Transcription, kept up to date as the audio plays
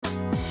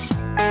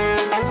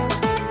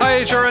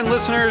HRN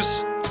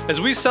listeners.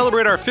 As we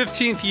celebrate our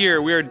 15th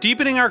year, we are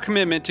deepening our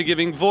commitment to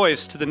giving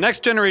voice to the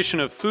next generation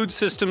of food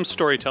systems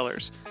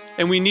storytellers,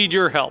 and we need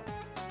your help.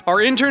 Our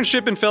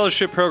internship and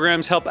fellowship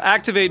programs help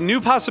activate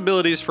new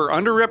possibilities for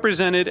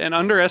underrepresented and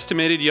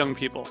underestimated young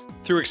people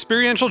through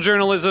experiential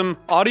journalism,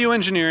 audio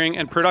engineering,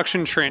 and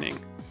production training.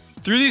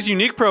 Through these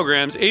unique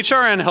programs,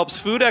 HRN helps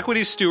food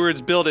equity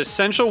stewards build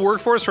essential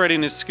workforce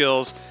readiness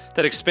skills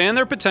that expand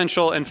their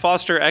potential and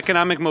foster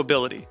economic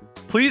mobility.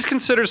 Please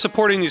consider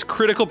supporting these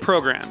critical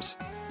programs.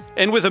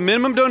 And with a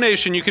minimum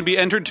donation, you can be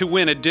entered to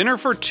win a dinner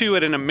for two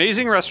at an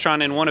amazing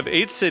restaurant in one of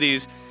 8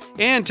 cities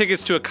and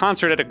tickets to a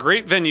concert at a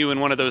great venue in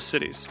one of those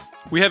cities.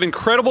 We have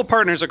incredible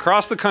partners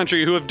across the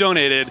country who have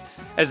donated,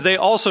 as they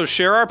also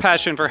share our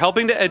passion for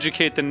helping to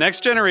educate the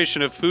next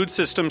generation of food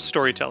systems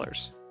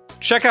storytellers.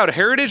 Check out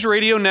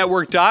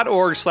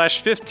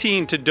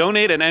heritageradionetwork.org/15 to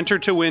donate and enter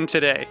to win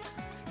today.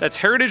 That's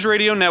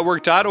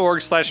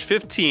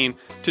heritageradionetwork.org/15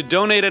 to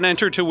donate and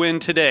enter to win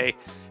today.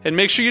 And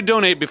make sure you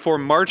donate before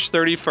March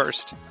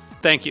 31st.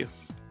 Thank you.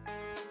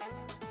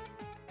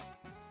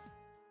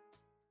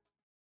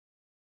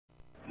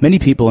 Many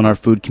people in our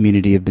food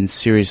community have been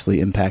seriously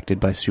impacted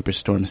by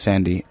Superstorm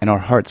Sandy, and our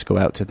hearts go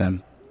out to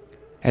them.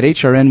 At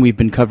HRN, we've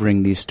been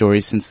covering these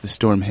stories since the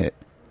storm hit.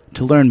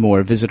 To learn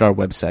more, visit our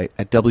website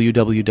at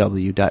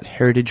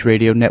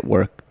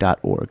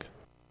www.heritageradionetwork.org.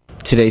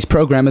 Today's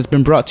program has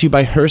been brought to you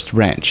by Hearst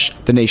Ranch,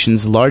 the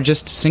nation's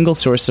largest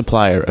single-source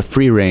supplier of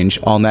free-range,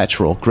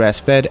 all-natural,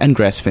 grass-fed, and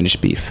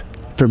grass-finished beef.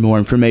 For more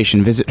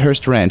information, visit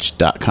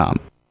HearstRanch.com.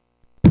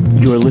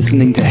 You're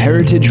listening to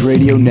Heritage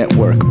Radio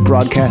Network,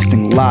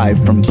 broadcasting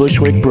live from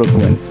Bushwick,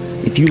 Brooklyn.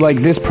 If you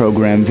like this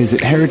program,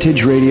 visit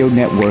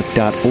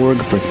heritageradionetwork.org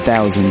for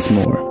thousands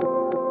more.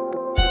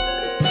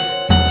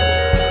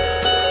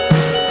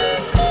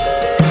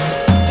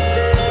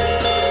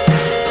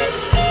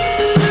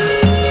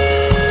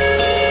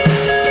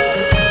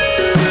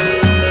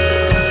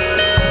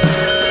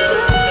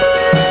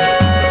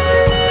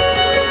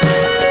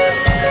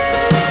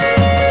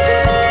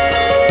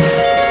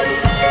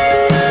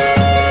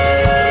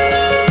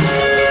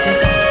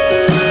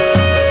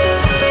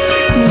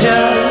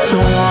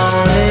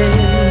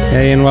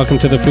 Hey, and welcome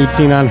to the Food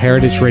Scene on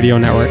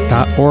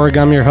heritageradionetwork.org.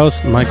 I'm your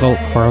host, Michael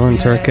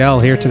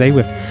Harlan-Turkel, here today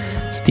with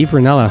Steve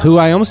Rinella, who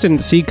I almost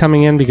didn't see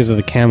coming in because of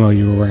the camo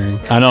you were wearing.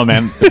 I know,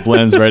 man. It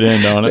blends right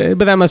in, don't it?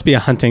 But that must be a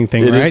hunting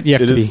thing, right? You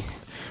have to be.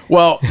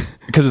 Well,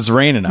 because it's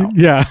raining out.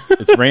 Yeah.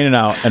 It's raining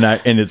out,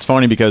 and it's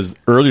funny because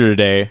earlier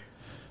today,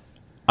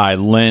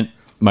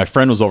 my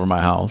friend was over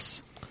my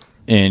house,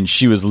 and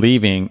she was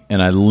leaving,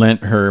 and I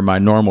lent her my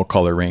normal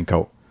color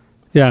raincoat.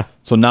 Yeah.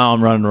 So now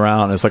I'm running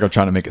around. It's like I'm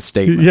trying to make a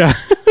statement. Yeah.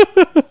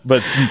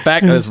 But in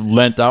fact, I just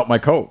lent out my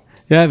coat.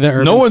 Yeah.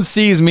 No one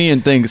sees me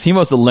and thinks he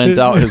must have lent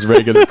out his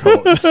regular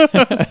coat.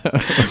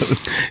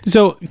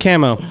 So,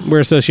 camo, we're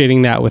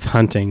associating that with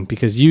hunting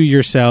because you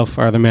yourself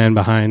are the man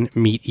behind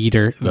Meat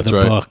Eater, That's the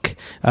right. book,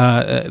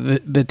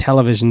 the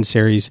television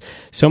series.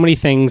 So many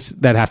things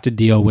that have to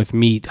deal with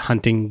meat,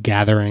 hunting,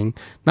 gathering,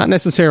 not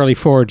necessarily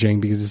foraging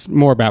because it's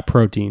more about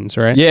proteins,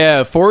 right?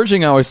 Yeah,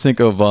 foraging, I always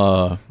think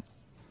of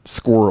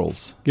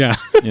squirrels. Yeah.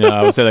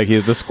 I would say like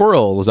the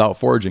squirrel was out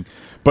foraging,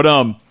 but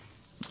I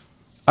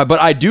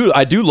do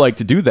like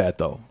to do that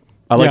though.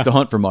 I like to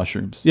hunt for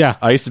mushrooms. Yeah,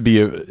 I used to be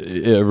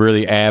a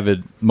really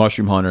avid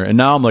mushroom hunter, and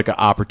now I'm like an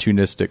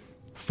opportunistic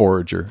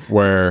forager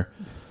where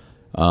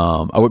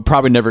I would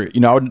probably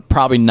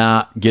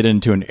not get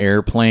into an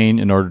airplane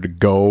in order to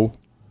go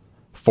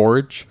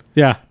forage.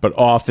 Yeah, but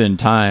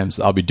oftentimes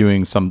I'll be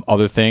doing some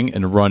other thing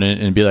and run in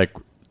and be like,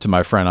 to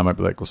my friend, I might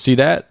be like, well, see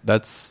that?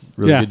 That's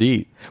really good to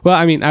eat. Well,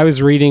 I mean, I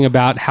was reading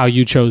about how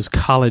you chose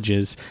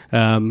colleges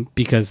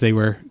because they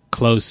were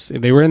close.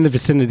 They were in the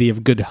vicinity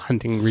of good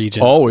hunting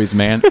regions. Always,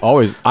 man.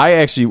 Always. I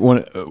actually,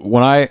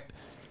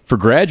 for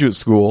graduate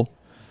school,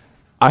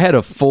 I had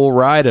a full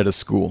ride at a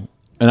school.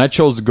 And I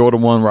chose to go to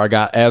one where I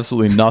got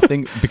absolutely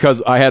nothing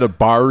because I had a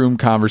barroom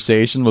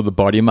conversation with a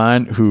buddy of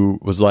mine who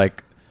was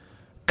like,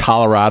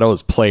 Colorado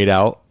is played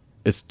out.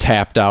 It's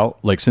tapped out.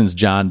 Like since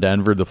John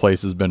Denver, the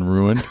place has been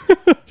ruined.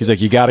 He's like,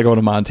 you got to go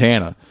to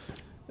Montana.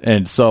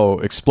 And so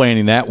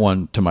explaining that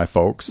one to my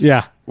folks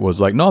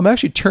was like, no, I'm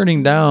actually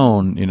turning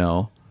down,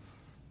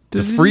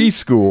 the free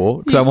school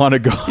because I want to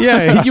go.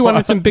 Yeah, you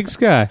wanted some big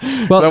sky.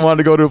 Well, I wanted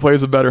to go to a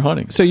place of better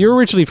hunting. So you're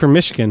originally from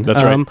Michigan.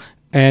 That's right.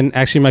 And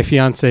actually my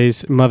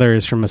fiance's mother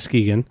is from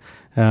Muskegon.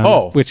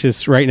 Which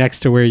is right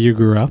next to where you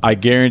grew up. I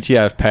guarantee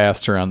I've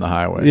passed her on the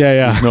highway.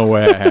 Yeah. There's no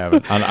way I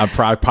haven't.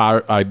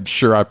 I'm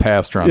sure I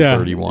passed her on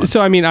 31.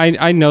 So, I mean,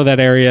 I know that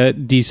area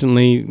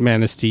decently.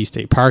 Manistee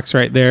State Park's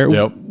right there.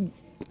 Yep.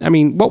 I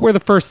mean, what were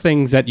the first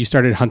things that you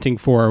started hunting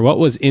for? What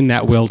was in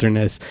that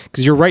wilderness?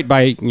 Because you're right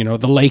by,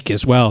 the lake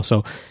as well.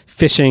 So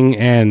fishing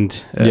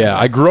and... yeah,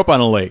 I grew up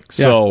on a lake.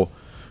 So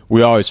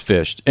we always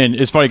fished. And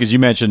it's funny because you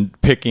mentioned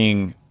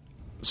picking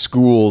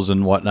schools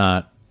and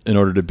whatnot in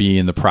order to be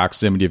in the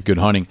proximity of good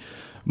hunting.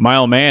 My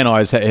old man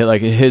always had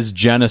like his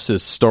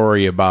genesis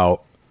story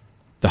about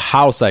the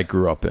house I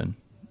grew up in,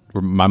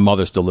 where my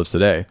mother still lives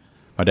today.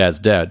 My dad's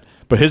dead.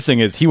 But his thing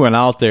is he went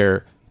out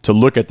there to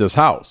look at this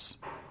house,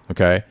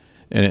 okay?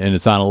 And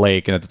it's on a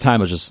lake, and at the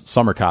time it was just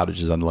summer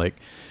cottages on the lake.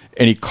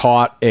 And he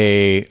caught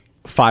a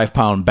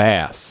 5-pound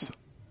bass.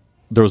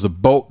 There was a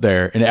boat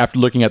there, and after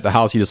looking at the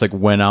house, he just like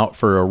went out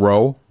for a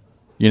row,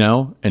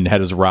 and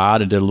had his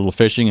rod and did a little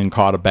fishing and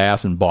caught a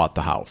bass and bought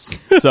the house.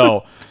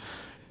 So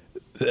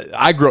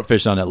I grew up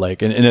fishing on that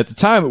lake, and at the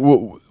time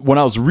when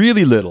I was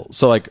really little,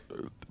 so like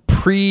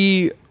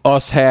pre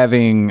us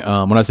having,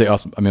 when I say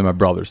us, I mean my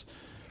brothers,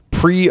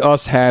 pre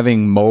us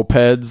having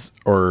mopeds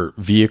or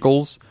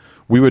vehicles,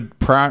 we would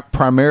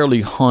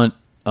primarily hunt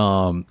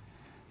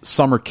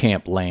summer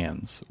camp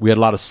lands. We had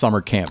a lot of summer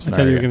camps in I our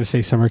thought you area. were going to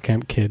say summer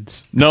camp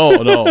kids.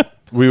 No.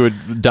 We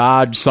would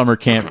dodge summer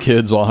camp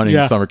kids while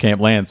hunting summer camp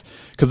lands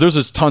because there's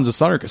just tons of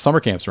summer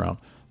camps around.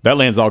 That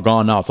land's all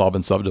gone now. It's all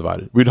been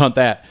subdivided. We'd hunt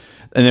that.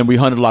 And then we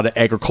hunted a lot of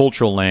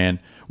agricultural land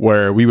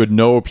where we would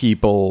know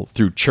people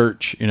through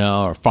church,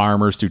 or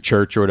farmers through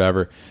church or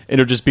whatever. And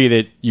it would just be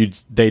that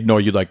they'd know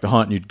you'd like to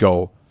hunt and you'd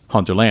go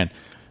hunt their land.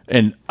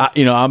 And,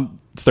 I'm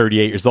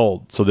 38 years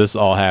old, so this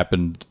all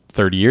happened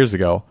 30 years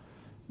ago.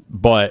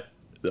 But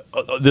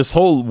this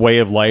whole way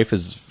of life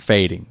is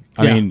fading.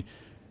 I mean,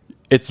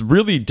 it's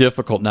really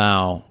difficult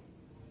now.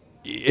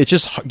 It's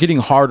just getting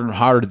harder and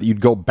harder that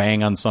you'd go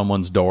bang on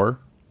someone's door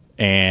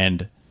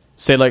and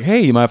say like,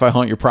 hey, you mind if I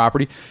hunt your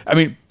property? I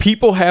mean,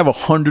 people have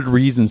 100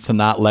 reasons to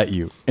not let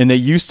you, and they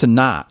used to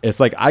not. It's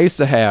like I used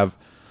to have,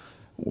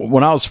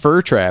 when I was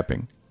fur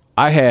trapping,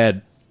 I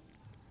had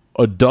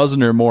a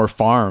dozen or more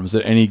farms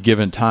at any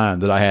given time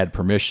that I had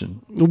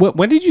permission.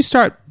 When did you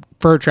start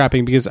fur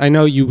trapping? Because I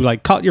know you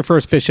caught your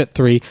first fish at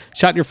 3,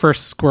 shot your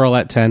first squirrel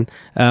at 10,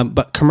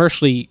 but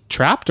commercially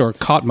trapped or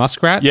caught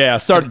muskrat? Yeah, I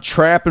started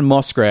trapping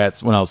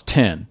muskrats when I was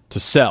 10 to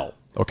sell.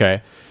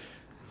 Okay,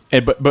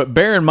 but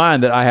bear in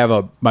mind that I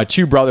have my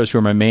 2 brothers who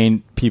are my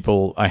main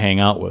people I hang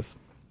out with.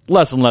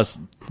 Less and less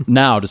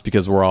now, just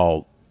because we're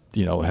all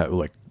have,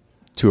 like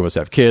 2 of us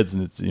have kids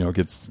and it's it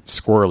gets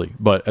squirrely.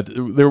 But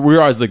we're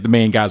always like the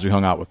main guys we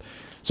hung out with.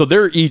 So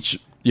they're each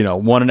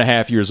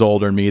 1.5 years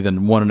older than me,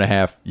 then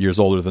 1.5 years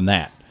older than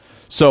that.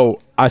 So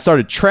I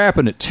started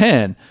trapping at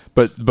 10,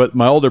 but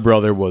my older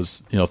brother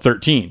was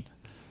 13.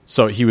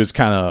 So he was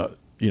kind of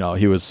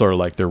he was sort of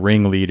like the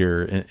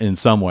ringleader in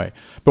some way.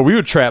 But we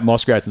would trap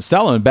muskrats and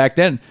sell them. And back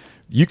then,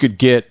 you could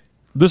get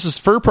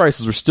fur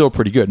prices were still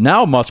pretty good.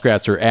 Now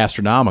muskrats are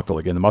astronomical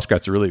again. The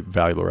muskrats are really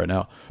valuable right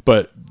now.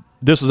 But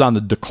this was on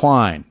the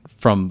decline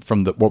from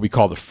what we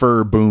call the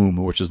fur boom,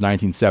 which was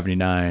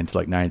 1979 to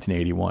like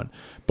 1981.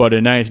 But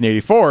in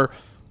 1984,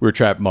 we were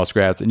trapping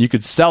muskrats, and you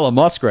could sell a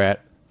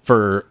muskrat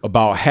for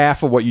about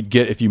half of what you'd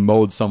get if you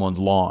mowed someone's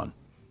lawn.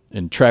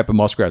 And trapping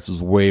muskrats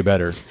is way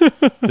better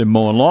than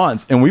mowing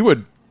lawns. And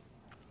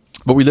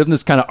but we live in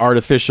this kind of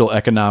artificial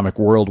economic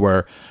world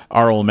where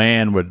our old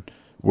man would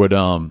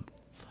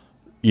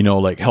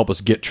like help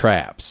us get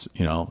traps,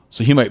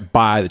 So he might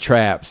buy the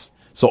traps,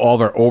 so all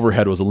of our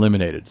overhead was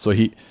eliminated.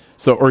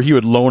 Or he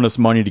would loan us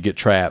money to get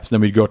traps.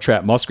 Then we'd go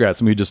trap muskrats,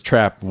 and we'd just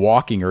trap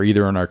walking or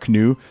either in our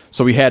canoe.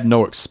 So we had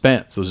no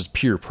expense. It was just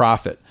pure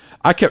profit.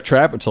 I kept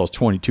trapping until I was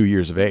 22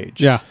 years of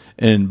age. Yeah.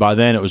 And by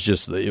then it was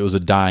a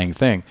dying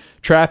thing.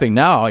 Trapping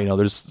now,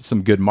 there's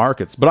some good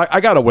markets. But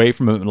I got away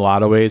from it in a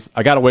lot of ways.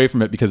 I got away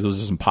from it because it was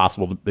just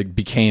impossible. It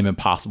became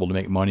impossible to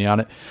make money on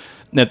it.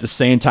 And at the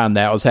same time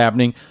that was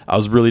happening, I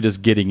was really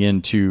just getting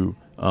into,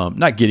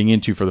 not getting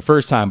into for the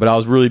first time, but I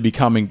was really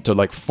becoming to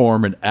like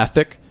form an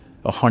ethic,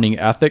 a hunting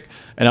ethic.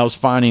 And I was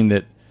finding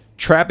that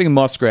trapping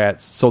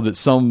muskrats so that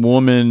some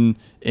woman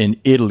in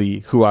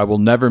Italy who I will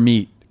never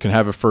meet can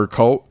have a fur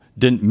coat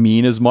didn't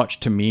mean as much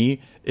to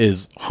me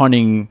as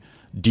hunting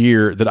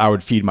deer that I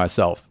would feed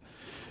myself,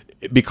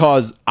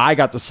 because I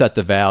got to set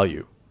the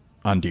value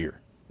on deer.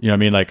 You know what I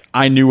mean? Like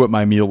I knew what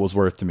my meal was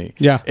worth to me.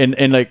 Yeah.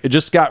 And like it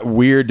just got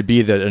weird to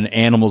be that an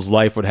animal's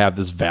life would have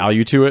this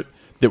value to it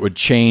that would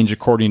change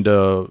according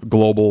to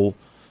global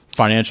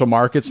financial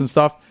markets and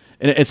stuff.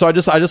 And so I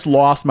just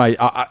lost my.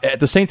 At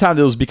the same time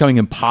that it was becoming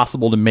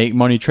impossible to make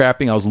money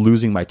trapping, I was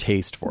losing my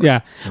taste for it.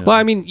 Yeah. Well,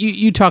 I mean,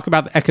 you talk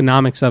about the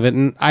economics of it,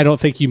 and I don't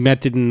think you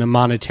meant it in a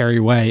monetary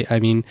way. I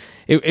mean,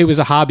 it was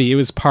a hobby. It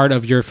was part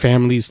of your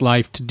family's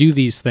life to do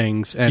these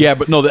things. And, yeah,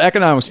 but no, the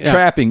economics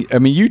trapping. I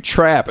mean, you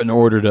trap in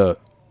order to.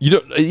 You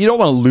don't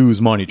want to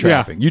lose money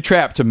trapping. Yeah. You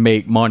trap to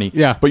make money.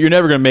 Yeah. But you're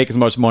never going to make as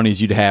much money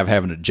as you'd have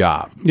having a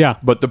job. Yeah.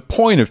 But the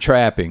point of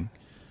trapping,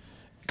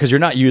 because you're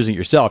not using it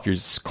yourself, you're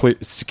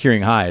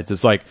securing hides.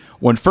 It's like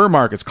when fur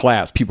markets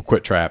collapse, people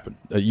quit trapping.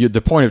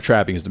 The point of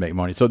trapping is to make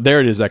money. So there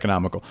it is,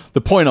 economical.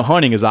 The point of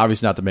hunting is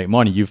obviously not to make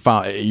money. You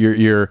found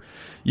you're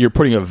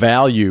putting a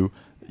value,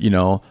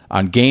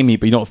 on game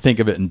meat, but you don't think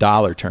of it in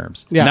dollar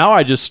terms. Yeah. Now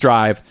I just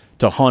strive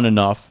to hunt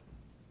enough,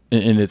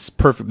 and it's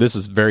perfect. This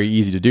is very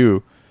easy to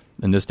do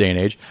in this day and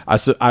age.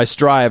 I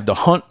strive to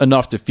hunt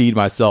enough to feed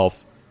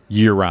myself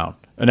year round,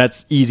 and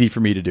that's easy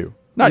for me to do.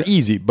 Not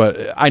easy,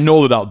 but I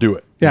know that I'll do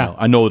it. Yeah,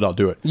 I know that I'll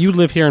do it. You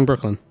live here in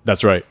Brooklyn.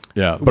 That's right.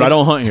 Yeah, but I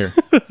don't hunt here.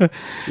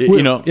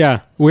 Yeah.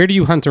 Where do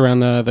you hunt around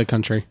the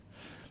country?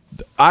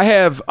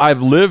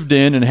 I've lived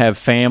in and have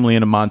family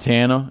in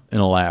Montana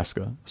and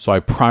Alaska. So I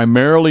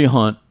primarily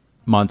hunt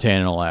Montana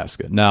and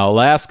Alaska. Now,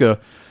 Alaska,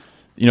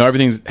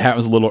 everything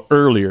happens a little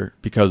earlier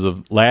because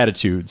of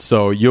latitude.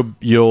 So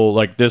you'll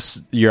like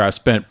this year I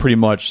spent pretty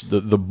much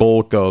the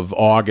bulk of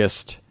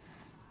August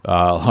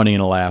hunting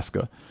in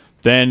Alaska.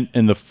 Then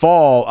in the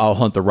fall, I'll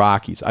hunt the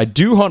Rockies. I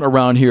do hunt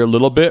around here a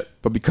little bit,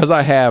 but because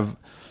I have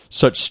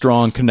such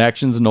strong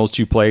connections in those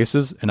two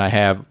places, and I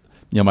have,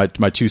 my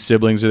two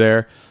siblings are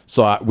there,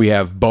 so we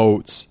have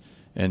boats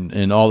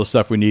and all the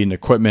stuff we need and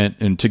equipment,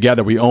 and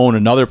together we own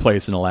another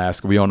place in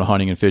Alaska. We own a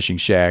hunting and fishing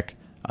shack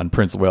on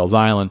Prince of Wales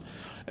Island,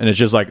 and it's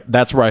just like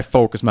that's where I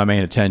focus my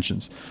main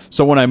attentions.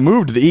 So when I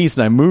moved to the east,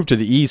 and I moved to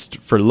the east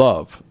for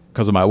love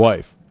because of my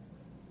wife,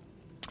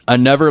 I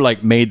never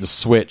like made the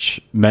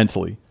switch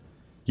mentally.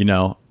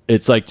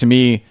 It's like, to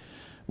me,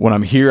 when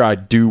I'm here, I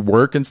do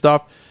work and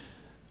stuff,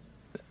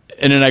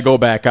 and then I go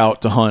back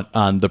out to hunt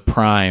on the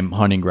prime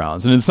hunting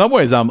grounds. And in some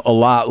ways, I'm a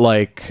lot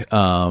like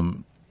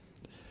the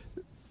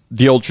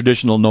old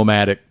traditional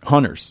nomadic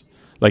hunters.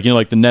 Like,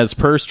 like the Nez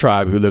Perce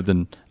tribe who lived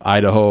in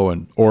Idaho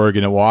and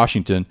Oregon and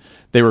Washington.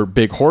 They were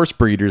big horse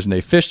breeders and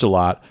they fished a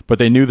lot, but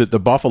they knew that the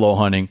buffalo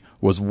hunting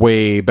was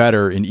way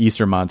better in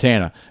eastern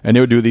Montana. And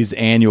they would do these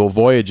annual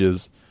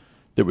voyages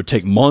that would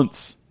take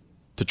months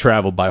to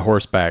travel by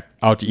horseback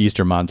out to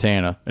eastern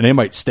Montana. And they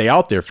might stay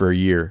out there for a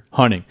year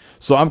hunting.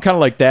 So I'm kind of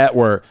like that,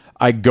 where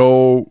I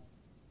go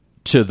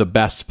to the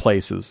best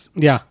places.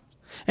 Yeah.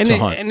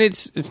 And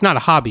it's not a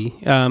hobby.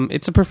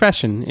 It's a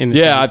profession.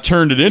 I've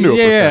turned it into a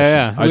profession.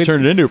 Yeah. I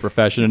turned it into a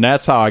profession, and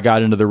that's how I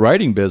got into the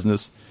writing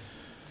business,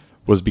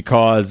 was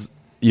because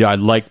I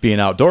liked being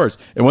outdoors.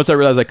 And once I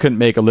realized I couldn't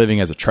make a living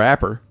as a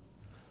trapper,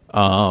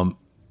 I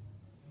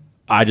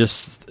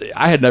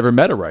had never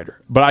met a writer.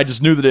 But I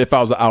just knew that if I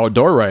was an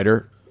outdoor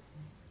writer,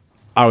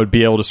 I would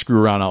be able to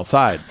screw around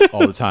outside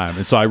all the time.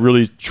 And so I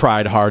really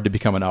tried hard to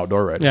become an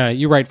outdoor writer. Yeah,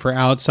 you write for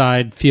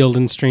Outside, Field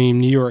and Stream,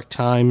 New York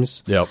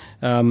Times, yep,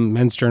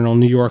 Men's Journal,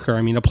 New Yorker.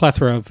 I mean, a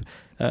plethora of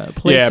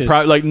places. Yeah,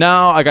 probably, like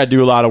now I got to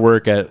do a lot of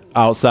work at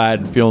Outside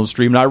and Field and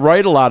Stream. And I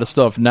write a lot of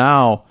stuff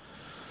now,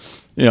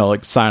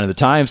 like Sign of the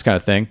Times kind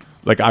of thing.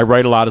 Like I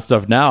write a lot of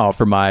stuff now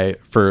for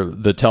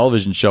the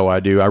television show I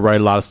do. I write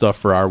a lot of stuff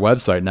for our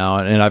website now.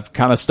 And I've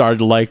kind of started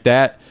to like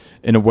that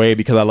in a way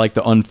because I like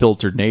the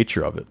unfiltered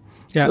nature of it.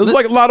 Yeah, it's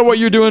like a lot of what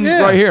you're doing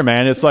right here,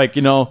 man. It's like,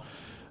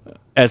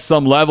 at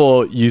some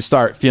level you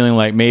start feeling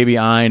like maybe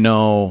I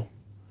know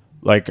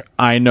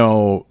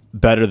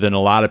better than a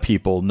lot of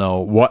people know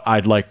what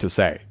I'd like to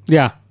say.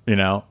 Yeah.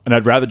 And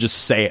I'd rather just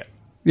say it.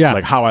 Yeah.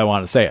 Like how I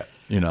want to say it.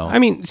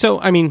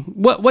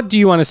 What do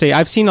you want to say?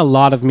 I've seen a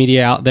lot of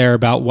media out there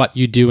about what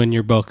you do in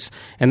your books,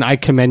 and I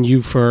commend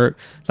you for,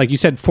 like you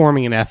said,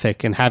 forming an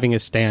ethic and having a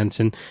stance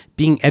and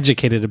being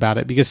educated about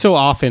it. Because so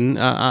often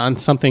on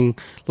something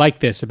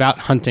like this, about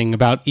hunting,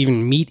 about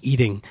even meat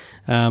eating,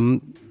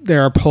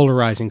 there are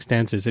polarizing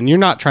stances, and you're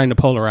not trying to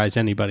polarize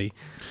anybody.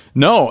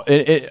 No,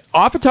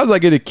 oftentimes I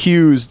get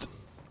accused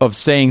of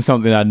saying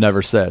something I'd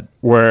never said,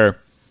 where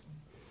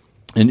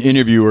an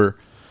interviewer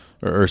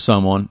or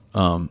someone,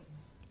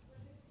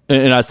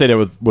 and I say that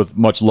with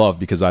much love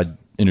because I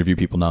interview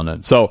people now and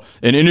then. So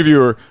an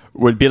interviewer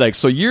would be like,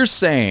 so you're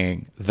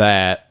saying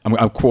that,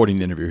 I'm quoting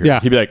the interviewer here. Yeah.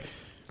 He'd be like,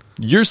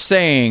 you're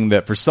saying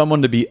that for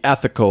someone to be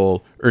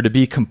ethical or to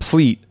be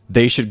complete,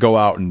 they should go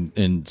out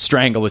and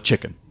strangle a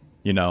chicken,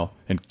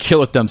 and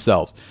kill it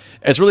themselves.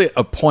 It's really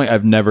a point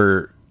I've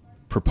never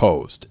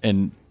proposed.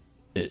 And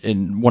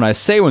when I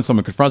say, when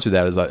someone confronts me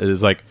that,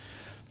 is like,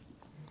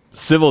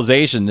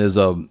 civilization is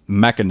a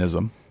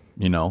mechanism,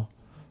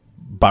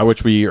 by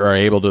which we are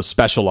able to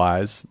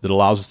specialize, that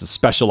allows us to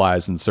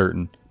specialize in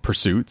certain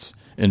pursuits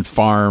and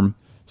farm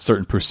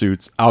certain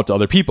pursuits out to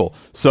other people.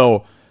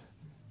 So,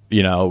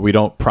 we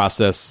don't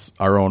process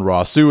our own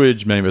raw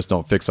sewage. Many of us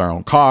don't fix our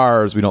own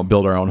cars. We don't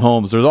build our own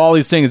homes. There's all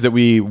these things that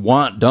we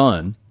want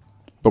done,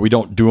 but we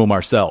don't do them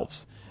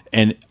ourselves.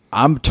 And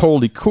I'm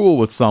totally cool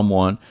with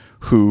someone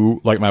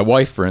who, like my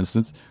wife, for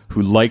instance,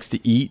 who likes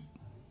to eat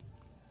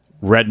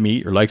red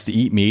meat or likes to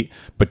eat meat,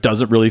 but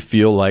doesn't really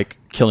feel like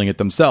killing it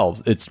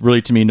themselves. It's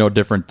really, to me, no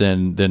different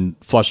than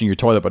flushing your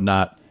toilet, but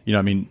not,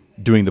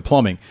 doing the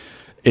plumbing.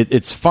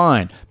 It's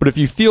fine. But if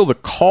you feel the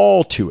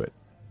call to it,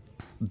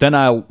 then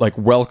I'll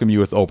welcome you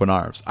with open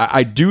arms.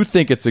 I do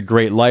think it's a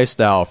great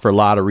lifestyle for a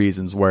lot of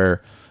reasons,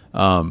 where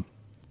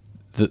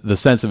the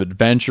sense of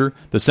adventure,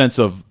 the sense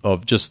of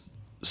just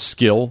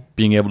skill,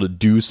 being able to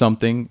do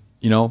something,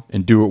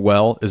 and do it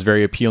well, is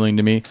very appealing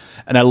to me.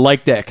 And I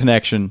like that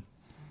connection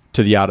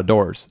to the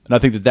outdoors. And I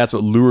think that that's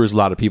what lures a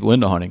lot of people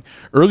into hunting.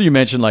 Earlier you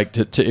mentioned,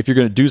 to if you're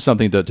going to do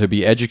something, to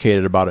be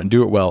educated about it and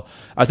do it well.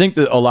 I think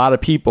that a lot of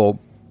people,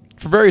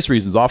 for various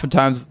reasons,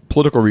 oftentimes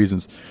political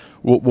reasons,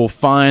 will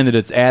find that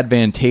it's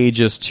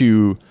advantageous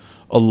to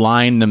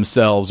align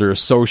themselves or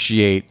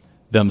associate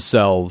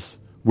themselves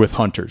with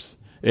hunters.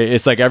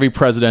 It's like every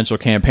presidential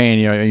campaign,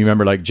 you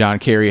remember like John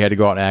Kerry had to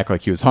go out and act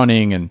like he was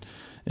hunting,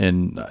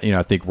 and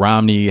I think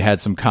Romney had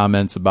some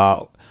comments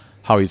about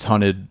how he's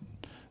hunted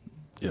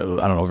I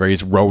don't know,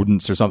 various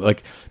rodents or something.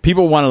 Like,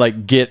 people want to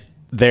like get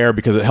there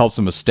because it helps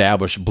them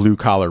establish blue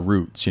collar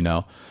roots,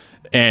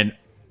 and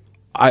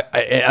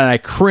I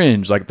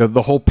cringe. Like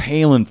the whole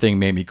Palin thing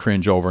made me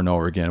cringe over and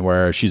over again,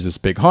 where she's this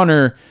big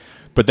hunter,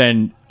 but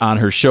then on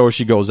her show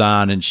she goes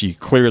on and she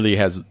clearly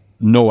has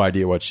no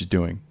idea what she's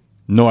doing,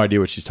 no idea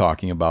what she's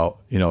talking about.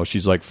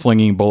 She's like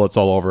flinging bullets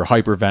all over,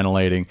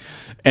 hyperventilating,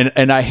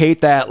 and I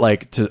hate that.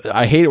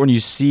 I hate it when you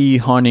see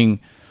hunting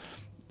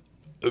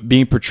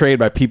being portrayed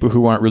by people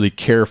who aren't really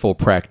careful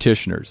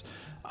practitioners.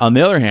 On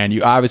the other hand,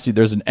 obviously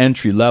there's an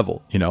entry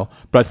level,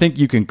 but I think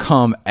you can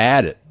come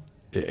at it.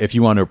 If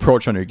you want to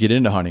approach hunting or get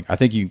into hunting, I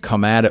think you can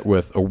come at it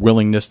with a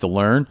willingness to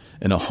learn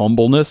and a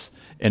humbleness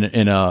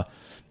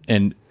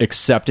and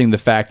accepting the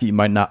fact that you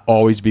might not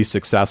always be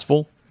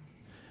successful,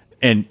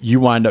 and you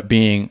wind up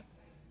being,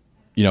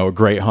 a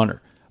great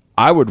hunter.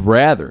 I would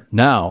rather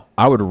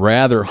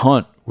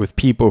hunt with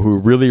people who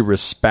really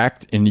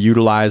respect and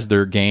utilize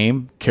their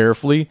game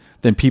carefully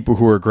than people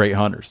who are great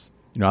hunters.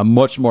 I'm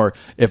much more,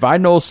 if I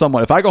know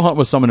someone, if I go hunt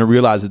with someone and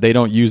realize that they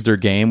don't use their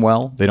game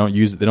well, they don't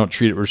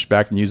treat it with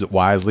respect and use it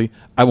wisely,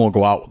 I won't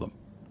go out with them.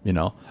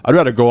 I'd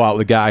rather go out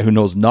with a guy who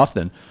knows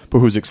nothing, but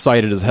who's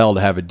excited as hell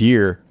to have a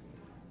deer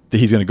that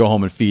he's going to go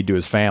home and feed to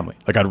his family.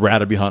 Like, I'd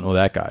rather be hunting with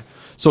that guy.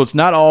 So it's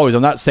not always,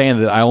 I'm not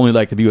saying that I only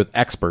like to be with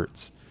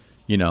experts,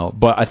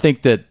 but I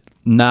think that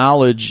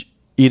knowledge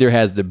either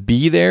has to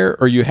be there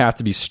or you have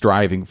to be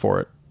striving for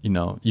it.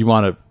 You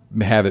want to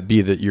have it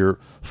be that you're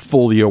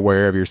fully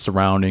aware of your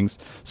surroundings,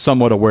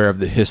 somewhat aware of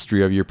the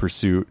history of your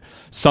pursuit,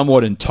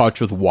 somewhat in touch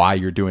with why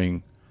you're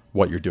doing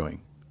what you're doing.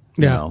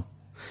 Yeah.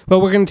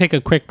 Well, we're going to take a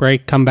quick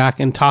break, come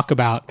back and talk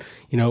about,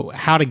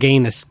 how to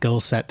gain a skill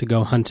set to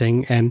go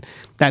hunting and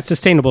that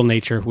sustainable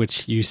nature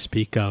which you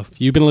speak of.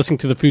 You've been listening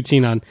to The Food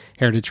Scene on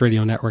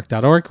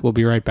heritageradionetwork.org. We'll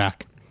be right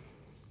back.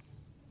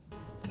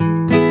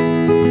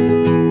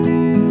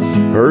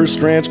 Hearst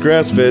Ranch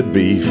grass-fed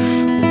beef,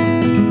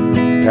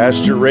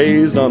 pasture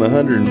raised on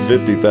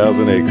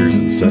 150,000 acres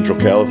in Central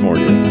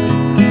California.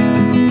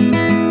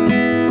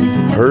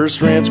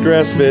 Hearst Ranch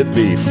grass-fed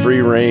beef,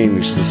 free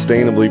range,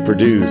 sustainably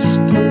produced,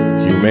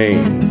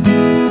 humane.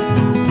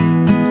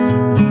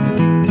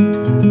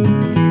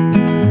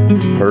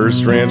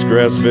 Hearst Ranch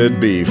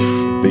grass-fed beef,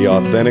 the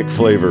authentic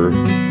flavor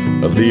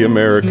of the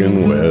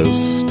American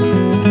West.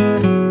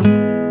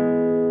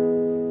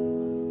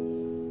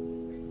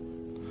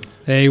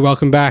 Hey,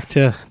 welcome back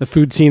to The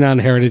Food Scene on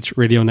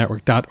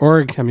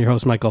heritageradionetwork.org. I'm your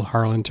host, Michael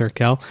Harlan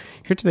Turkel,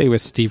 here today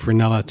with Steve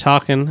Rinella,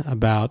 talking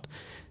about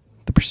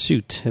the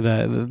pursuit,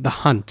 the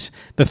hunt,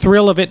 the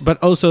thrill of it,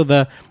 but also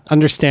the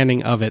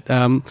understanding of it.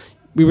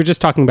 We were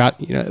just talking about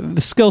the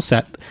skill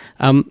set.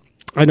 I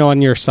know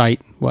on your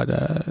site,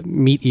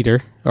 Meat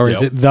Eater, or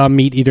is it The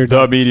Meat Eater?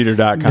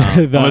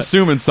 TheMeatEater.com. I'm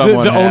assuming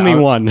someone the only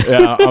one.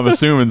 Yeah, I'm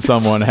assuming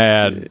someone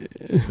had,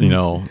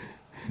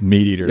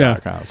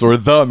 MeatEater.com. So, or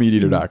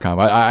TheMeatEater.com.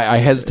 I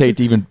hesitate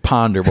to even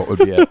ponder what would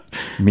be at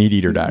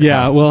MeatEater.com.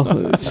 Yeah,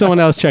 well,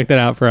 someone else checked that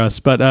out for us.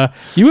 But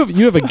you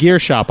have a gear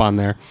shop on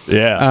there.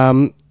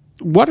 Yeah.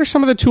 What are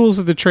some of the tools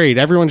of the trade?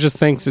 Everyone just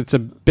thinks it's a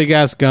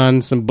big-ass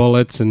gun, some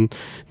bullets, and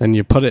then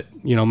you put it,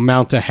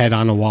 mount a head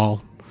on a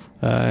wall,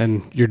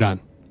 and you're done.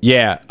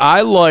 Yeah,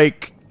 I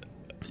like,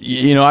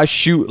 I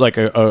shoot like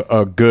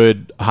a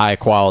good,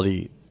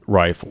 high-quality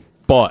rifle.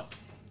 But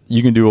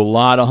you can do a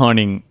lot of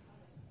hunting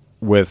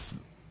with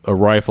a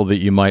rifle that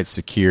you might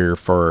secure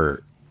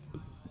for,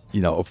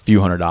 a few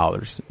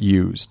 $100s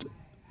used.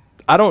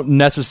 I don't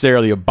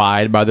necessarily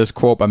abide by this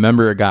quote. I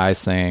remember a guy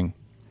saying,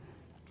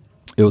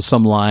 it was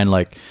some line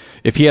like,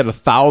 if he had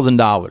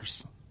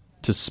 $1,000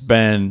 to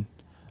spend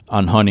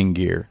on hunting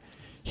gear,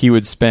 he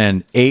would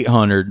spend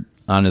 $800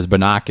 on his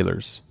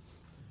binoculars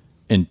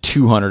and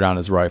 $200 on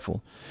his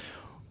rifle.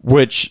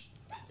 Which,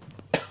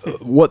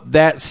 what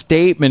that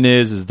statement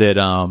is that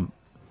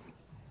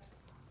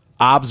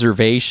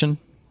observation,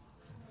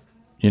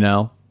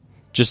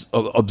 just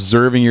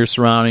observing your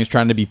surroundings,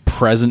 trying to be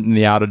present in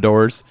the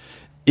outdoors,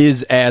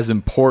 is as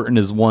important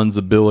as one's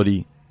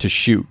ability to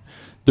shoot.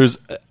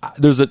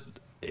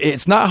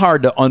 It's not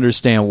hard to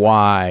understand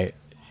why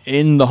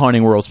in the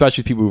hunting world,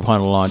 especially people who've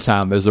hunted a long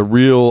time, there's a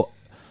real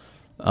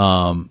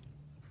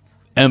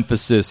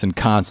emphasis and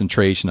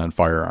concentration on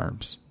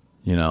firearms.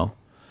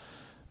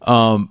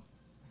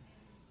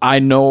 I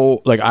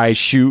know, like, I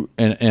shoot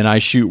and I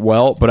shoot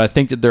well, but I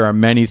think that there are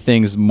many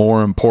things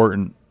more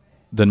important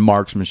than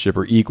marksmanship,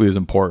 or equally as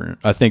important.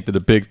 I think that a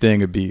big thing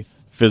would be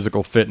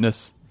physical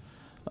fitness.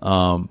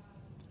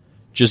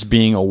 Just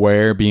being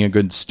aware, being a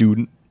good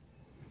student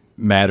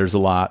matters a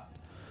lot.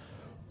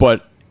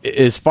 But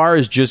as far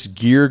as just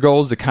gear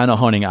goes, the kind of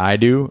hunting I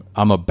do,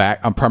 I'm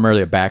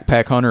primarily a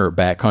backpack hunter or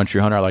backcountry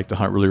hunter. I like to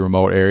hunt really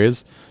remote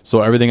areas.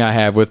 So everything I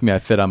have with me, I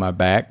fit on my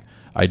back.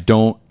 I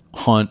don't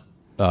hunt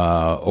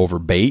over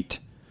bait.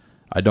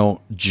 I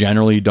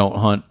generally don't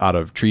hunt out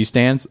of tree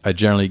stands. I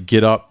generally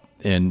get up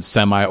in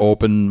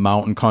semi-open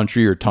mountain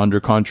country or tundra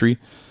country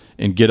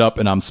and get up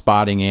and I'm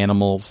spotting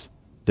animals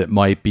that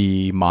might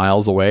be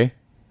miles away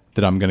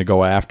that I'm going to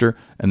go after,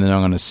 and then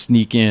I'm going to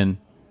sneak in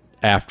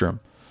after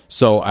them.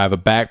 So I have a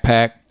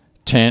backpack,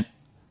 tent,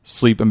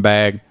 sleeping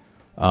bag,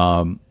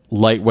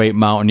 lightweight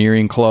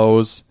mountaineering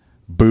clothes,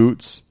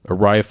 boots, a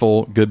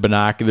rifle, good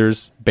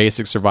binoculars,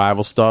 basic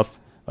survival stuff,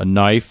 a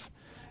knife,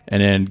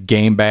 and then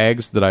game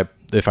bags that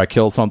if I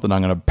kill something,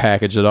 I'm going to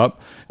package it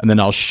up, and then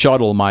I'll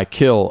shuttle my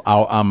kill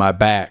out on my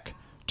back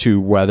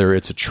to whether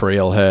it's a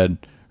trailhead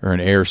or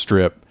an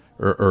airstrip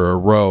or a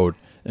road,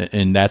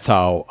 and that's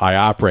how I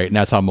operate, and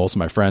that's how most of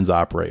my friends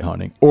operate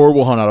hunting. Or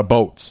we'll hunt out of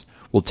boats.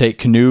 We'll take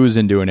canoes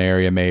into an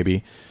area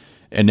maybe,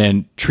 and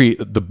then treat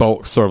the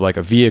boat sort of like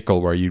a vehicle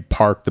where you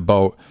park the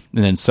boat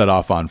and then set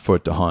off on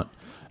foot to hunt.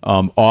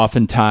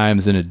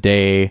 Oftentimes in a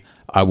day,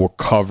 I will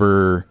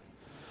cover,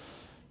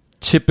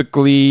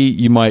 typically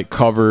you might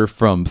cover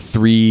from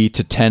 3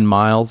 to 10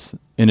 miles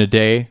in a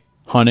day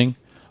hunting.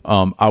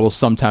 I will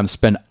sometimes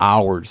spend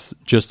hours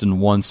just in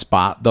one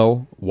spot,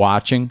 though,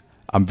 watching.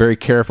 I'm very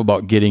careful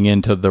about getting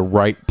into the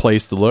right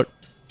place to look.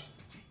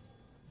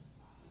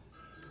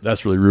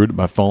 That's really rude.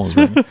 My phone is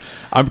ringing.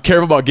 I'm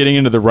careful about getting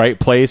into the right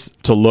place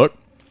to look.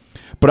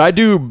 But I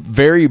do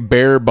very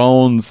bare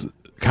bones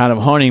kind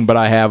of hunting, but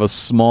I have a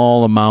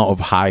small amount of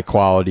high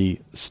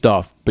quality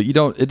stuff. But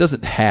it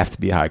doesn't have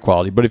to be high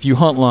quality. But if you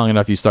hunt long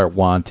enough, you start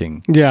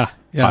wanting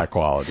high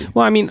quality.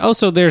 Well, I mean,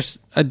 also there's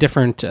a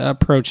different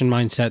approach and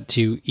mindset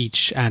to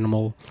each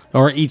animal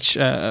or each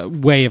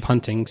way of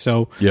hunting.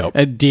 So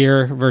a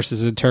deer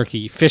versus a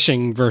turkey,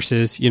 fishing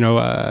versus,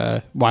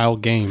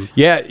 wild game.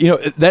 Yeah,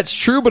 that's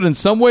true. But in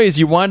some ways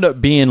you wind up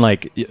being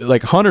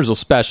like hunters will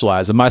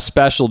specialize. And my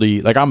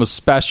specialty, like I'm a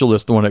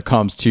specialist when it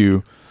comes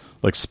to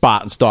like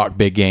spot and stalk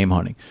big game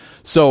hunting.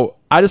 So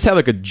I just have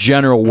like a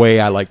general way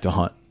I like to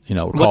hunt.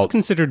 What's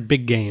considered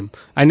big game?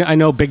 I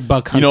know big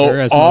buck hunter.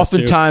 As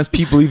oftentimes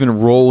people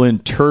even roll in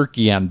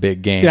turkey on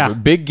big game. Yeah.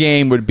 But big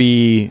game would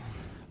be,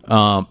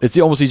 it's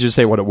almost easier to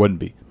say what it wouldn't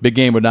be. Big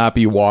game would not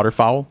be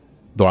waterfowl,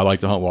 though I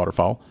like to hunt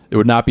waterfowl. It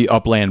would not be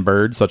upland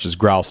birds such as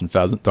grouse and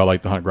pheasant, though I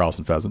like to hunt grouse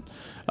and pheasant.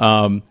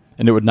 And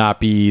it would not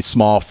be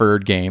small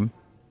furred game,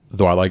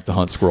 though I like to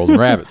hunt squirrels and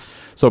rabbits.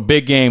 So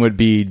big game would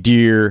be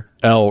deer,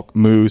 elk,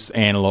 moose,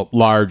 antelope,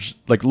 large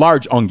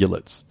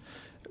ungulates.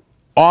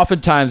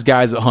 Oftentimes,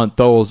 guys that hunt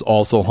those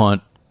also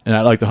hunt, and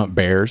I like to hunt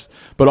bears,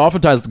 but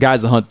oftentimes the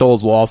guys that hunt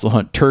those will also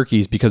hunt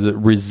turkeys because it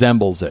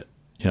resembles it.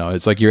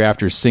 It's like you're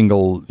after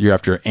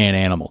an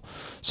animal.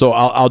 So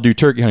I'll do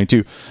turkey hunting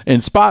too.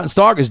 And spot and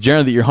stalk is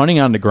generally that you're hunting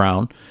on the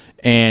ground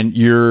and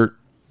you're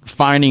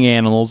finding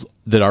animals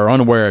that are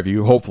unaware of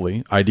you.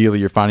 Hopefully, ideally,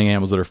 you're finding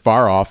animals that are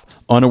far off,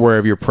 unaware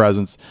of your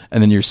presence,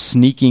 and then you're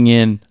sneaking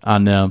in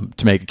on them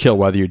to make a kill,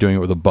 whether you're doing it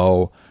with a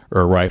bow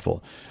or a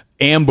rifle.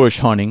 Ambush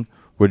hunting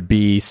would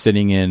be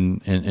sitting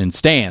in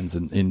stands.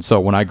 And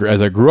so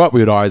as I grew up,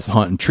 we would always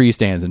hunt in tree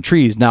stands and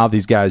trees. Now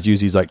these guys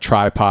use these like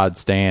tripod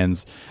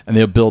stands, and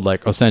they'll build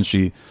like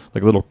essentially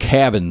like little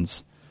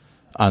cabins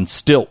on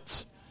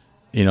stilts,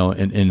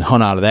 and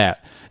hunt out of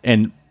that.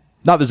 And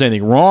not that there's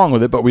anything wrong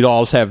with it, but we'd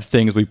always have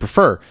things we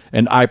prefer.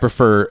 And I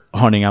prefer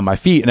hunting on my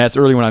feet. And that's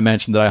early when I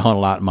mentioned that I hunt a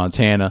lot in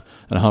Montana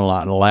and I hunt a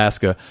lot in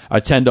Alaska.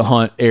 I tend to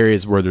hunt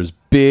areas where there's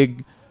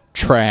big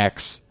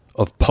tracts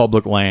of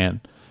public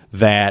land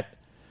that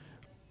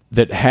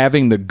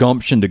having the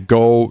gumption to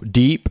go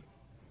deep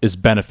is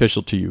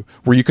beneficial to you,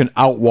 where you can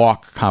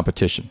outwalk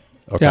competition,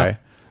 okay? Yeah.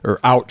 Or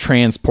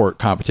out-transport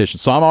competition.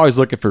 So I'm always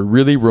looking for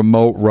really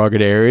remote,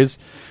 rugged areas.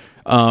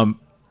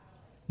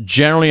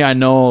 Generally, I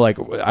know, like,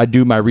 I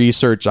do my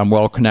research, I'm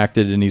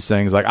well-connected in these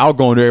things. Like, I'll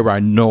go into an area where I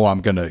know I'm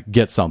going to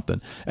get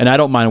something, and I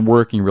don't mind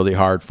working really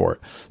hard for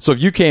it. So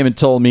if you came and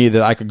told me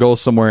that I could go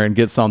somewhere and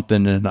get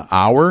something in an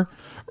hour,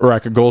 or I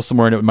could go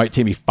somewhere and it might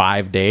take me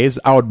 5 days,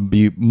 I would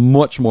be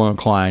much more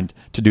inclined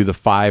to do the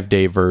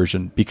 5-day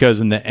version,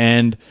 because in the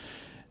end,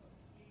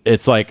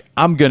 it's like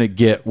I'm going to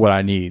get what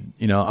I need.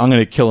 I'm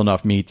going to kill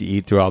enough meat to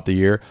eat throughout the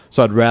year.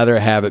 So I'd rather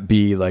have it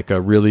be like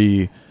a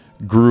really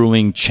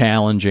grueling,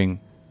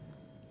 challenging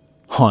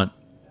hunt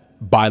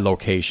by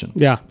location.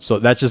 Yeah. So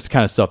that's just the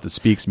kind of stuff that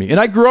speaks to me. And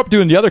I grew up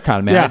doing the other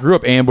kind, man. Yeah. I grew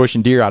up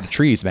ambushing deer out of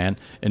trees, man,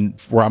 and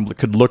where I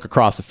could look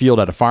across the field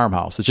at a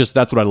farmhouse. It's just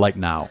that's what I like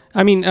now.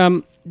 I mean,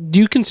 do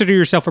you consider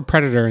yourself a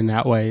predator in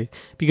that way?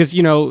 Because,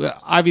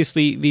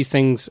 obviously these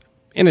things,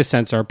 in a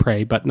sense, are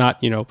prey, but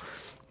not,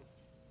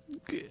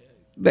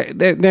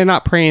 they're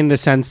not prey in the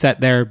sense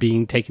that they're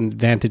being taken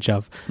advantage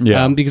of.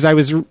 Yeah. Because I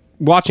was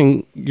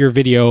watching your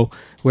video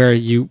where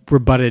you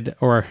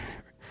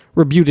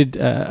rebuted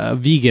a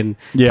vegan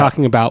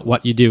talking about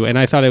what you do, and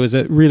I thought it was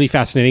a really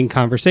fascinating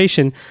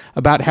conversation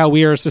about how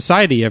we are a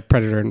society of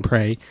predator and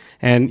prey,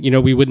 and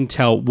we wouldn't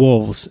tell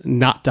wolves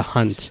not to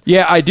hunt.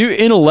 Yeah, I do.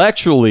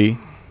 Intellectually,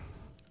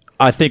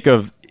 I think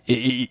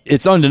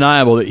it's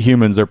undeniable that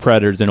humans are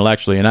predators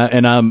intellectually,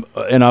 and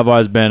I've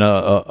always been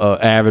a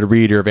avid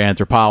reader of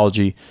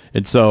anthropology,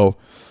 and so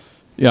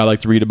I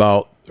like to read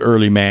about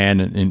early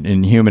man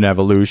and human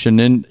evolution,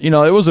 and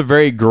it was a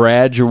very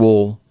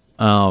gradual.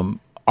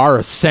 Our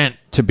ascent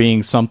to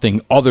being something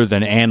other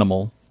than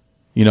animal,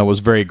 was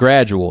very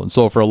gradual. And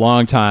so for a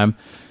long time,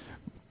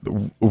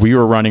 we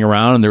were running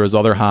around and there was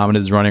other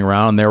hominids running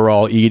around and they were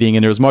all eating,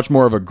 and there was much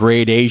more of a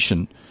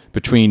gradation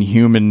between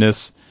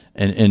humanness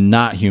and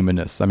not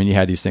humanness. I mean, you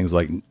had these things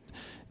like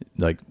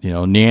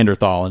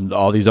Neanderthal and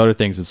all these other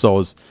things, and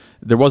so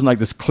there wasn't like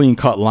this clean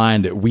cut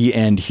line that we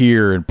end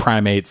here and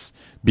primates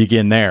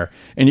begin there.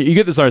 And you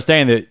get this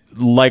understanding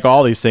that, like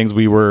all these things,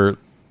 we were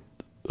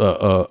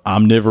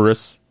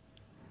omnivorous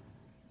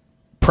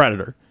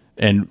predator,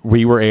 and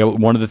we were able.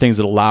 One of the things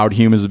that allowed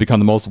humans to become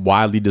the most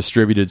widely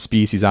distributed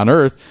species on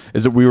Earth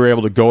is that we were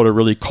able to go to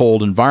really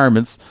cold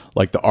environments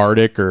like the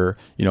Arctic or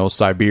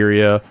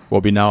Siberia, what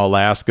will be now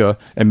Alaska,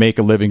 and make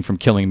a living from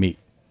killing meat.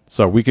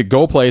 So we could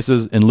go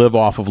places and live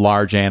off of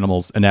large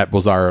animals, and that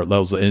was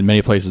in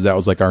many places that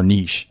was like our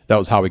niche. That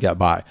was how we got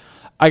by.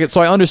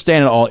 So I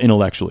understand it all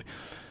intellectually,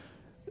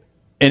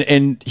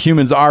 and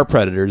humans are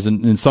predators,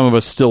 and some of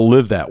us still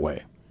live that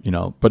way.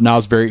 But now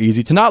it's very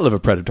easy to not live a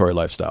predatory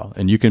lifestyle,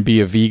 and you can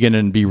be a vegan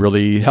and be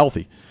really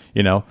healthy.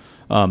 We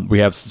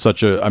have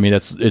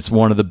it's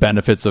one of the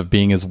benefits of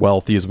being as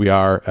wealthy as we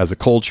are as a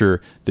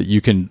culture, that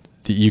you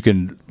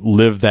can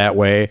live that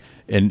way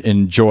and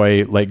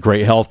enjoy like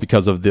great health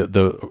because of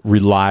the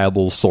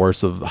reliable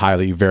source of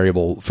highly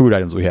variable food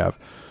items we have.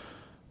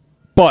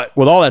 But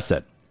with all that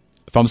said,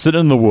 if I'm sitting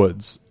in the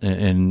woods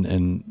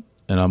and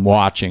I'm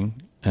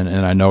watching and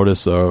I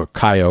notice a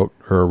coyote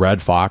or a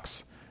red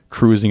fox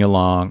cruising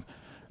along,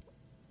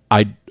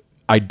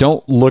 I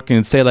don't look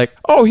and say like,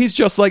 oh, he's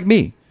just like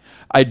me.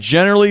 I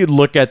generally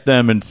look at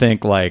them and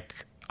think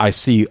like, I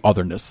see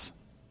otherness.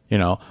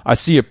 I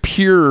see a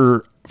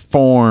pure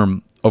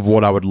form of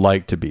what I would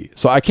like to be.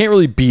 So I can't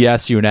really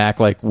BS you and act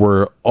like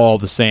we're all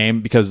the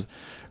same, because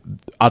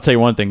I'll tell you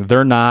one thing,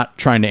 they're not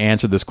trying to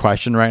answer this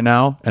question right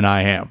now, and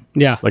I am.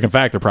 Yeah. Like, in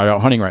fact, they're probably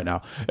out hunting right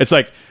now. It's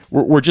like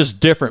we're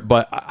just different,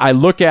 but I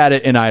look at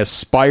it and I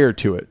aspire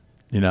to it.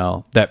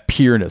 That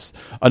pureness.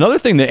 Another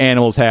thing that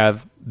animals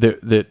have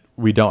that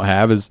we don't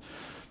have is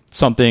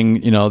something,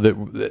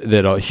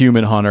 that a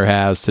human hunter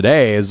has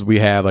today, is we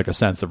have like a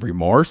sense of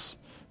remorse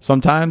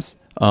sometimes.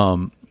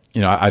 I've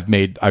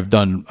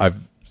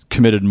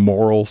committed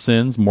moral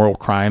sins, moral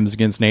crimes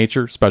against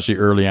nature, especially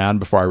early on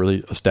before I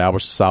really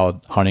established a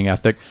solid hunting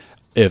ethic.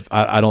 If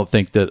I don't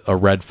think that a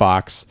red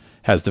fox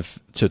has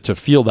to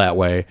feel that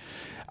way.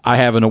 I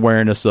have an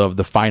awareness of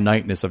the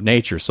finiteness of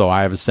nature, so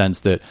I have a sense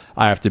that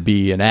I have to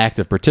be an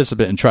active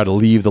participant and try to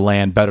leave the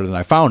land better than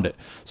I found it.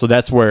 So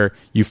that's where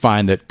you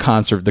find that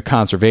the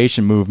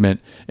conservation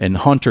movement and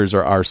hunters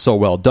are so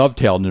well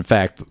dovetailed. And in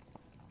fact,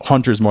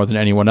 hunters more than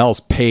anyone else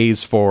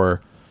pays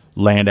for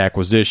land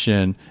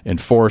acquisition,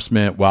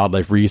 enforcement,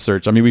 wildlife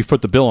research. I mean, we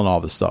foot the bill on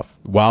all this stuff.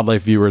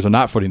 Wildlife viewers are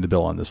not footing the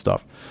bill on this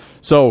stuff.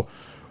 So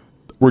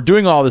we're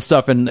doing all this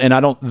stuff, and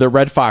the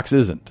red fox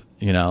isn't.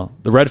 The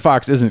red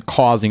fox isn't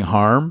causing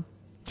harm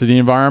to the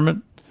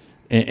environment,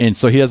 and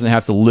so he doesn't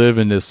have to live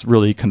in this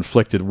really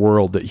conflicted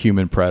world that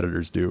human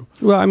predators do.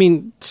 Well, I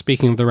mean,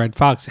 speaking of the red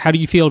fox, how do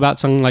you feel about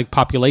something like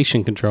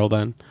population control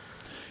then?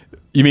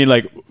 You mean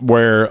like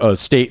where a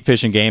state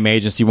fish and game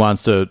agency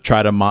wants to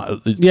try to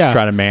manage?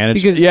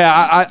 Because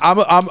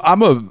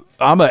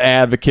I'm an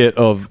advocate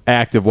of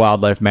active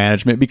wildlife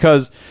management,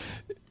 because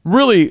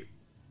really,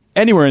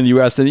 anywhere in the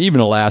U.S., and even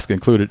Alaska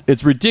included,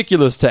 it's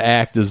ridiculous to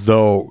act as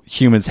though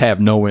humans have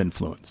no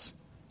influence.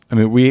 I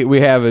mean,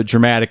 we have a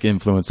dramatic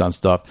influence on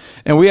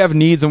stuff, and we have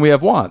needs and we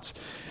have wants.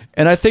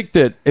 And I think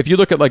that if you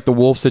look at like the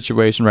wolf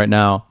situation right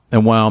now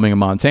in Wyoming and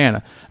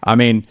Montana, I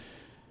mean,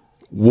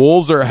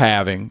 wolves are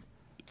having,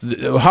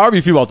 however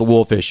you feel about the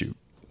wolf issue,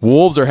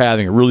 wolves are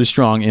having a really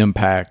strong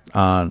impact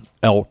on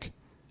elk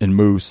and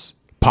moose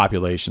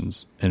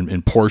populations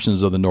in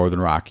portions of the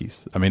Northern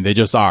Rockies. I mean, they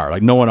just are.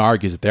 Like, no one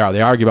argues that they are.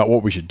 They argue about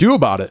what we should do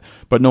about it,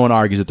 but no one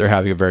argues that they're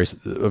having a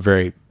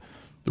very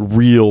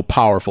real,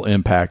 powerful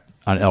impact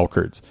on elk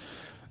herds.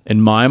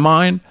 In my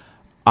mind,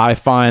 I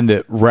find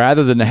that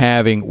rather than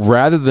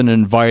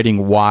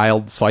inviting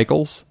wild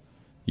cycles,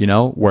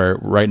 where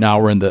right now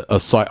we're in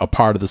a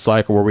part of the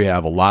cycle where we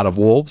have a lot of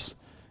wolves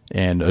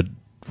and a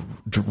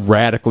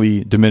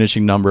radically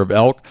diminishing number of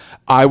elk,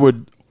 I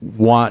would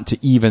want to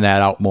even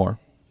that out more.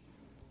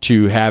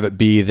 To have it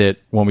be that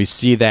when we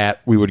see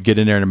that, we would get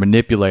in there and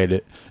manipulate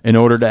it in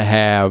order to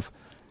have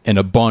an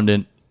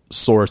abundant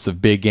source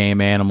of big game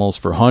animals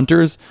for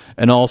hunters,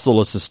 and also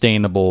a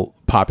sustainable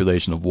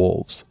population of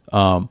wolves.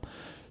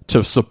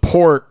 To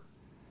support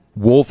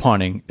wolf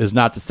hunting is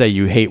not to say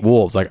you hate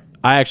wolves. Like,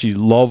 I actually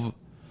love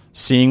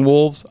seeing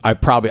wolves.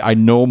 I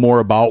know more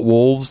about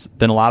wolves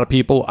than a lot of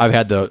people. I've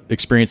had the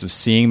experience of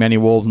seeing many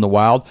wolves in the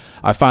wild.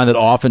 I find that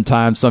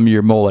oftentimes some of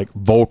your more like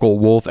vocal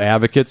wolf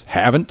advocates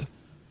haven't.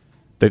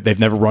 They've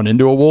never run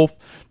into a wolf.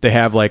 They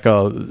have like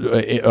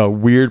a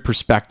weird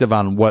perspective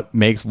on what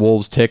makes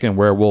wolves tick and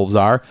where wolves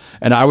are.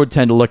 And I would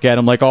tend to look at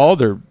them like all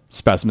other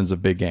specimens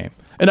of big game.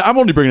 And I'm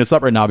only bringing this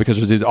up right now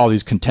because there's all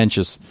these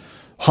contentious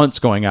hunts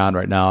going on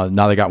right now.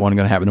 Now they got one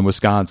going to happen in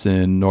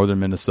Wisconsin,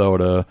 northern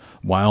Minnesota,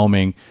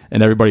 Wyoming,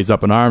 and everybody's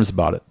up in arms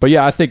about it. But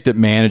yeah, I think that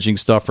managing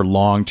stuff for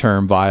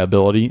long-term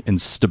viability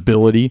and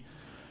stability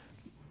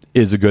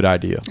is a good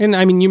idea. And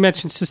I mean, you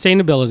mentioned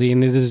sustainability,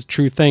 and it is a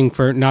true thing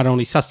for not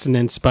only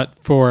sustenance, but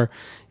for,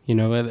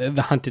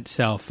 the hunt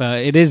itself.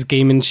 It is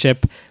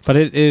gamemanship, but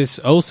it is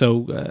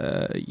also,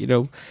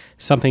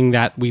 something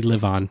that we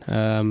live on.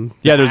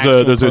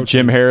 There's a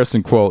Jim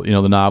Harrison quote,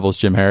 the novelist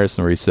Jim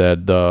Harrison, where he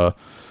said, the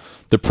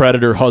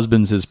predator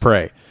husbands his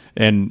prey.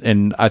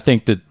 And I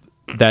think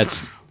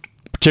that's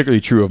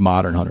particularly true of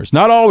modern hunters.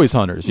 Not always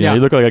hunters. You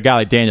look like a guy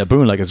like Daniel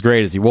Boone, like as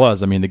great as he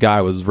was. I mean, the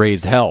guy was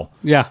raised hell.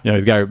 Yeah.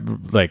 The guy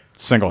like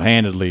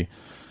single-handedly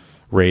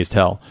raised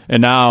hell.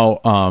 And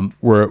now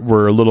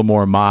we're a little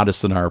more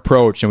modest in our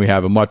approach, and we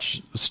have a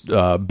much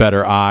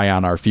better eye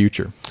on our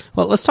future.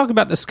 Well, let's talk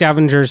about The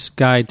Scavenger's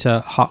Guide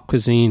to Hot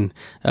Cuisine,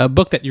 a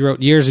book that you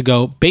wrote years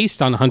ago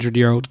based on a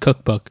 100-year-old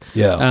cookbook.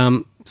 Yeah.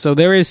 So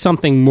there is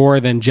something more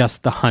than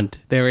just the hunt.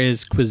 There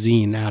is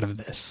cuisine out of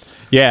this.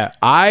 Yeah.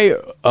 I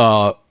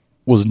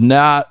was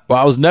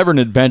never an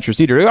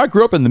adventurous eater. I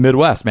grew up in the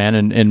Midwest, man,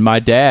 and my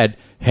dad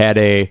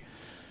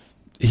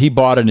he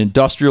bought an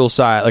industrial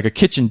size, like a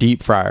kitchen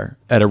deep fryer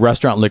at a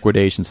restaurant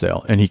liquidation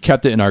sale, and he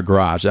kept it in our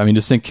garage. I mean,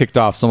 this thing kicked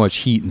off so much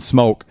heat and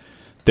smoke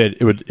that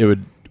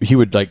he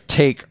would like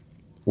take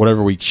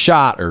whatever we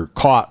shot or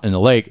caught in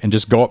the lake and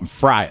just go up and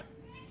fry it.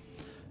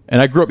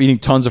 And I grew up eating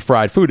tons of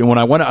fried food. And when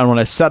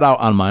I set out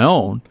on my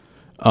own,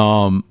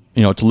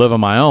 to live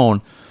on my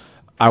own,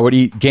 I would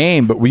eat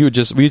game, but we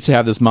used to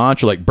have this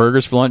mantra like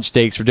burgers for lunch,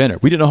 steaks for dinner.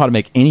 We didn't know how to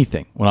make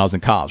anything when I was in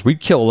college. We'd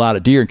kill a lot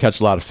of deer and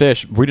catch a lot of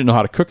fish. But we didn't know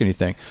how to cook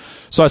anything.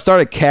 So I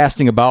started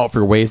casting about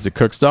for ways to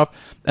cook stuff.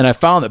 And I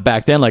found that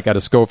back then, like at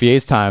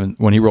Escoffier's time,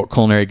 when he wrote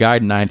Culinary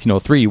Guide in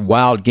 1903,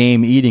 wild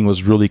game eating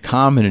was really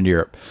common in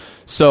Europe.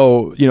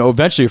 So,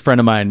 eventually a friend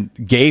of mine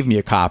gave me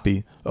a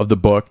copy of the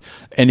book,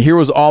 and here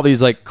was all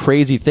these like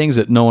crazy things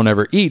that no one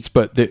ever eats,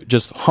 but that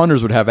just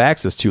hunters would have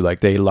access to. Like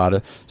they ate a lot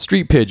of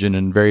street pigeon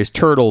and various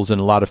turtles and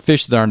a lot of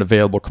fish that aren't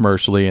available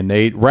commercially, and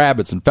they ate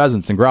rabbits and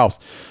pheasants and grouse.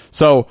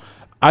 So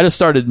I just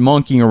started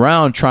monkeying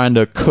around trying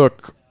to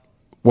cook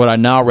what I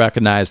now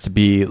recognize to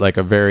be like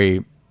a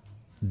very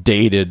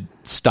dated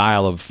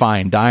style of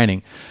fine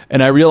dining.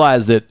 And I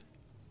realized that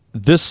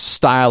this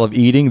style of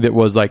eating that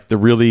was like the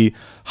really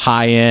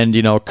high end,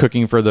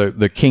 cooking for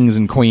the kings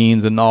and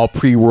queens and all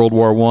pre-World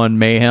War I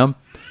mayhem,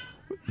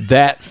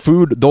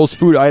 those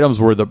food items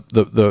were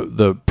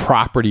the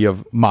property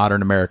of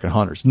modern American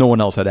hunters. No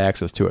one else had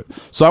access to it.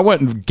 So I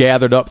went and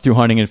gathered up through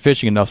hunting and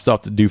fishing enough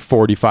stuff to do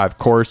 45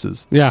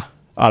 courses out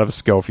of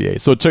Escoffier.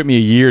 So it took me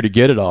a year to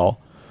get it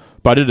all,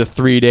 but I did a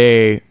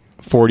 3-day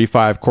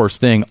 45 course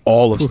thing,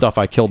 all of stuff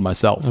I killed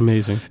myself.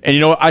 Amazing.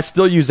 And I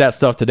still use that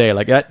stuff today.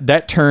 Like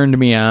that turned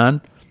me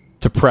on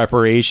to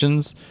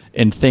preparations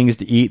and things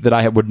to eat that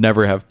I would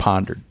never have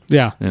pondered.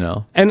 Yeah.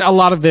 And a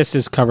lot of this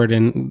is covered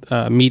in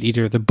Meat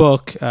Eater, the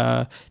book,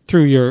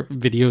 through your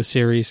video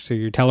series, through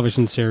your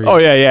television series. Oh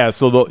yeah.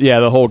 So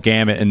the whole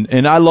gamut.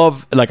 And I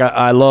love, like,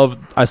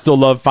 I still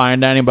love fine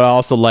dining, but I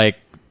also like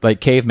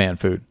caveman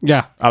food.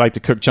 Yeah. I like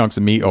to cook chunks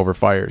of meat over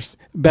fires.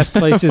 Best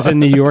places in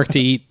New York to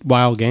eat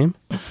wild game?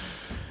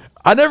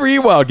 I never eat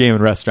wild game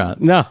in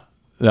restaurants. No,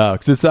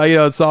 because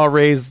it's all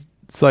raised.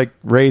 It's like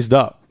raised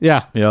up.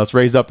 Yeah, it's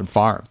raised up in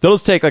farms. They'll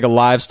just take like a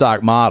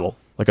livestock model,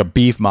 like a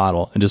beef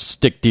model, and just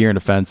stick deer in a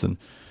fence, and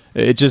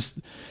it just,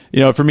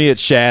 for me, it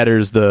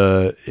shatters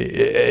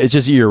it's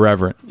just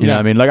irreverent. You know what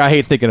I mean? Like I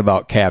hate thinking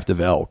about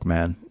captive elk,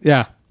 man.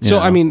 Yeah. So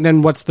I mean,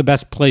 then what's the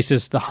best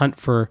places to hunt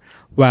for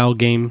wild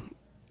game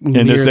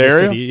in this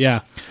area? City? Yeah,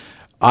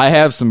 I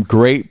have some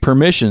great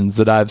permissions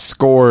that I've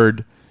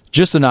scored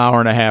just an hour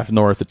and a half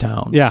north of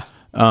town. Yeah.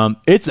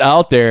 It's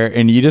out there,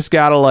 and you just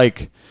gotta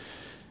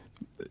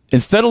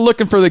instead of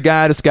looking for the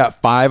guy that's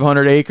got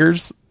 500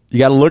 acres, you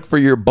gotta look for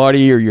your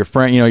buddy or your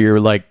friend, your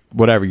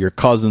your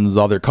cousin's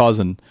other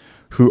cousin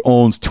who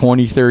owns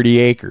 20, 30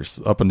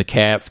 acres up in the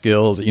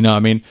Catskills, what I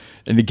mean?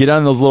 And to get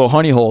on those little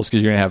honey holes,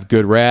 because you're gonna have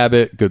good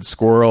rabbit, good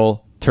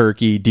squirrel,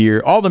 turkey,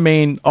 deer, all the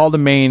main the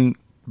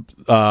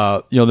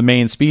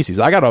main species.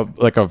 I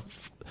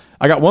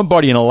got one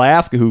buddy in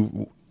Alaska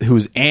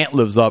whose aunt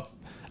lives up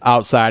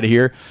outside of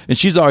here, and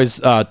she's always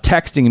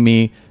texting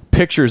me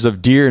pictures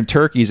of deer and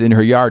turkeys in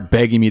her yard,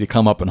 begging me to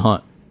come up and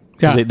hunt.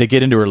 Yeah. They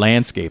get into her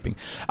landscaping.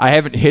 I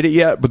haven't hit it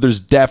yet, but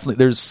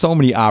there's so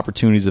many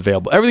opportunities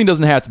available. Everything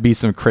doesn't have to be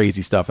some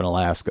crazy stuff in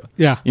Alaska.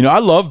 Yeah. I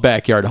love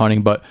backyard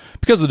hunting, but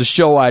because of the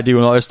show I do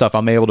and other stuff,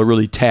 I'm able to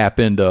really tap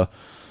into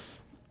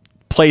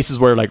places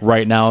where like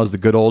right now is the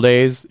good old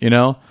days,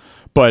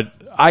 But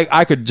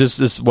I could just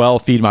as well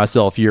feed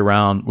myself year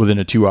round within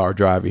a 2-hour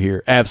drive of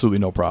here. Absolutely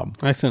no problem.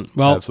 Excellent.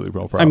 Well, absolutely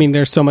no problem. I mean,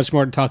 there's so much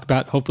more to talk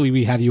about. Hopefully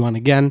we have you on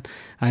again.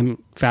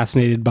 I'm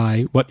fascinated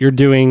by what you're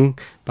doing,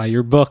 by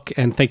your book,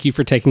 and thank you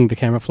for taking the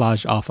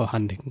camouflage off of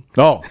hunting.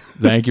 Oh,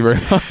 thank you very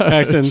much.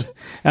 Excellent.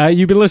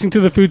 You've been listening to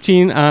The Food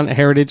Scene on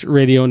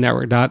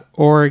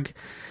heritageradionetwork.org.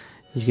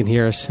 You can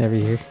hear us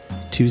every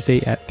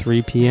Tuesday at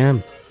 3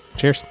 p.m.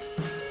 Cheers.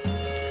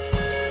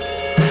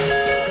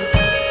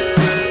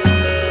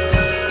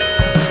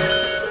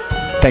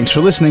 Thanks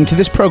for listening to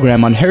this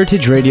program on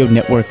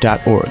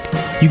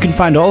heritageradionetwork.org. You can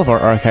find all of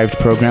our archived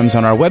programs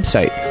on our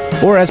website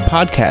or as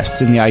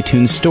podcasts in the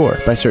iTunes Store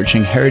by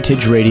searching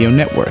Heritage Radio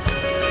Network.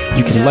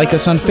 You can like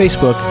us on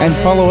Facebook and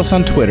follow us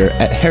on Twitter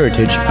at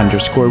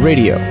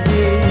heritage_radio.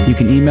 You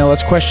can email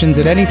us questions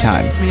at any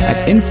time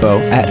at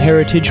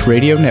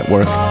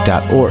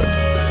info@heritageradionetwork.org.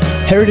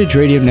 Heritage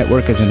Radio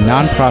Network is a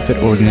non-profit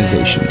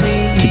organization.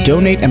 To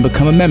donate and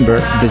become a member,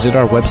 visit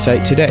our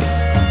website today.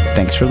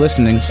 Thanks for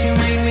listening.